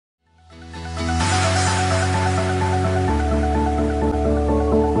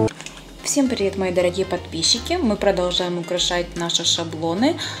Всем привет, мои дорогие подписчики! Мы продолжаем украшать наши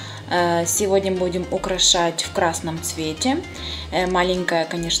шаблоны. Сегодня будем украшать в красном цвете. Маленькая,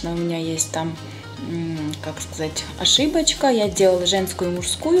 конечно, у меня есть там, как сказать, ошибочка. Я делала женскую и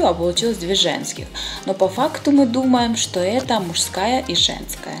мужскую, а получилось две женских. Но по факту мы думаем, что это мужская и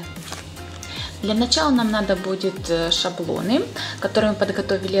женская. Для начала нам надо будет шаблоны, которые мы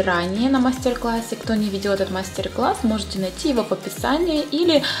подготовили ранее на мастер-классе. Кто не видел этот мастер-класс, можете найти его в описании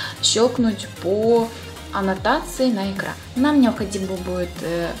или щелкнуть по аннотации на экран. Нам необходима будет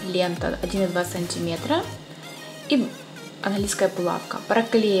лента 1,2 см и английская булавка.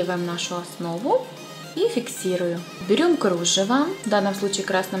 Проклеиваем нашу основу и фиксируем. Берем кружево, в данном случае в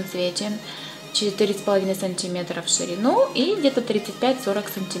красном цвете, 4,5 см в ширину и где-то 35-40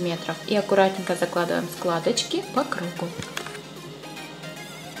 см. И аккуратненько закладываем складочки по кругу.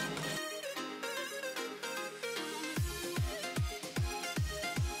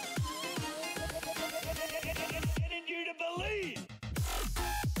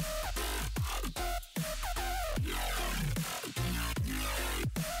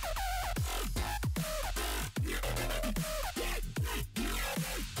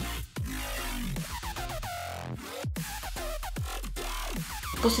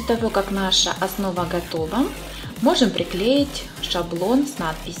 После того, как наша основа готова, можем приклеить шаблон с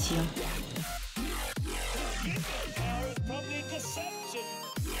надписью.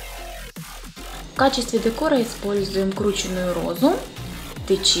 В качестве декора используем крученную розу,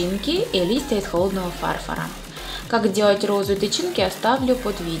 тычинки и листья из холодного фарфора. Как делать розу и тычинки, оставлю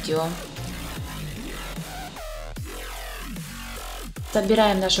под видео.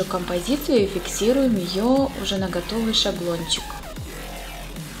 Собираем нашу композицию и фиксируем ее уже на готовый шаблончик.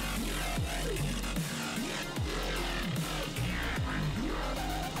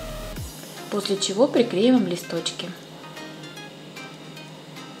 После чего приклеиваем листочки.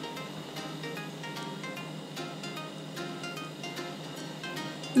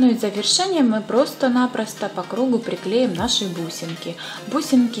 Ну и в завершение мы просто-напросто по кругу приклеим наши бусинки.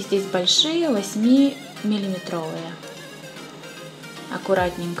 Бусинки здесь большие, 8-миллиметровые.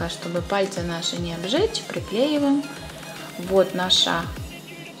 Аккуратненько, чтобы пальцы наши не обжечь, приклеиваем. Вот наша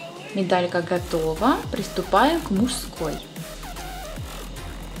медалька готова. Приступаем к мужской.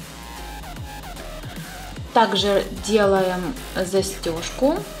 Также делаем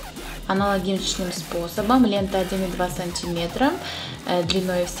застежку аналогичным способом. Лента 1,2 см,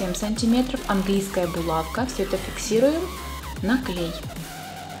 длиной 7 см, английская булавка. Все это фиксируем на клей.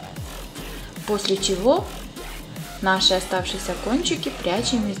 После чего наши оставшиеся кончики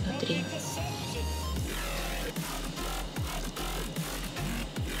прячем изнутри.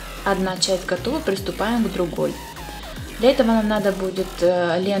 Одна часть готова, приступаем к другой. Для этого нам надо будет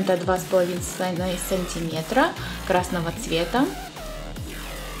лента 2,5 см красного цвета.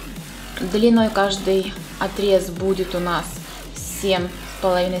 Длиной каждый отрез будет у нас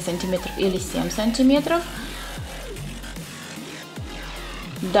 7,5 см или 7 см.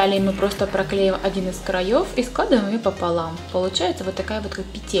 Далее мы просто проклеим один из краев и складываем ее пополам. Получается вот такая вот как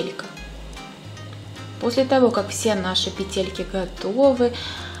петелька. После того, как все наши петельки готовы,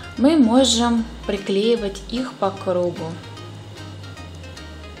 мы можем приклеивать их по кругу.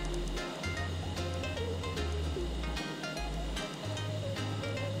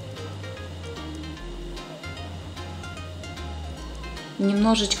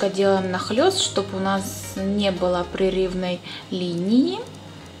 Немножечко делаем нахлёст, чтобы у нас не было прерывной линии.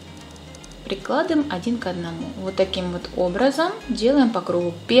 Прикладываем один к одному. Вот таким вот образом делаем по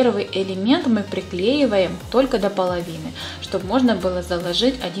кругу. Первый элемент мы приклеиваем только до половины, чтобы можно было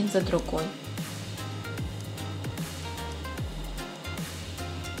заложить один за другой.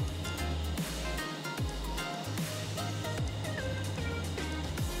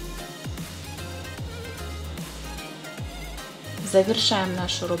 Завершаем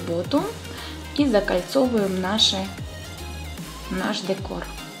нашу работу и закольцовываем наш декор.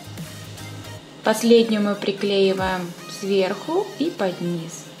 Последнюю мы приклеиваем сверху и под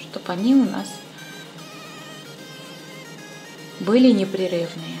низ, чтобы они у нас были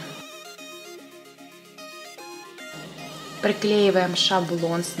непрерывные. Приклеиваем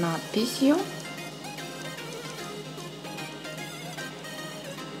шаблон с надписью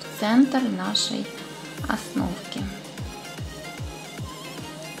в центр нашей основки.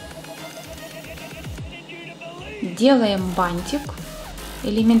 Делаем бантик.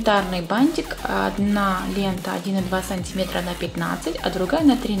 Элементарный бантик, одна лента 1,2 см на 15, а другая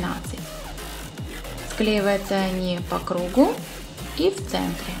на 13. Склеиваются они по кругу и в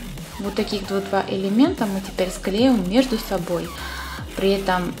центре. Вот таких два элемента мы теперь склеим между собой. При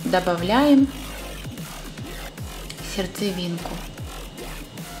этом добавляем сердцевинку.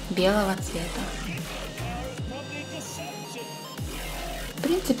 белого цвета. В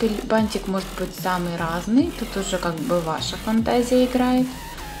принципе, бантик может быть самый разный, тут уже как бы ваша фантазия играет.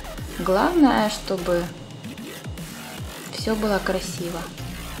 Главное, чтобы все было красиво.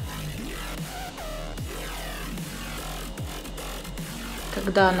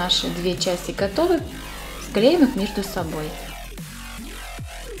 Когда наши две части готовы, склеим их между собой.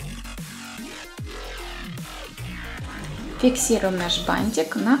 Фиксируем наш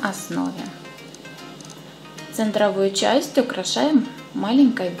бантик на основе. Центровую часть украшаем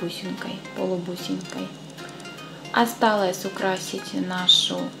маленькой бусинкой, полубусинкой. Осталось украсить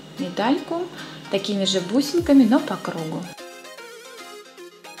нашу медальку такими же бусинками, но по кругу.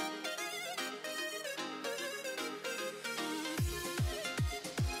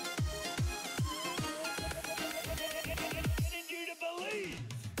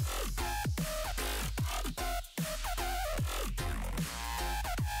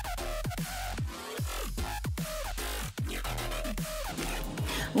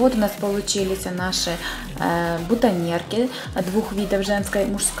 Вот у нас получились наши бутоньерки двух видов, женская и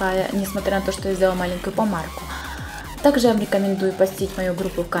мужская, несмотря на то, что я сделала маленькую помарку. Также я вам рекомендую посетить мою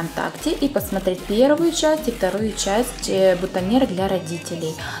группу ВКонтакте и посмотреть первую часть и вторую часть бутоньерок для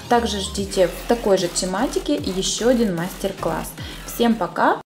родителей. Также ждите в такой же тематике еще один мастер-класс. Всем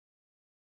пока!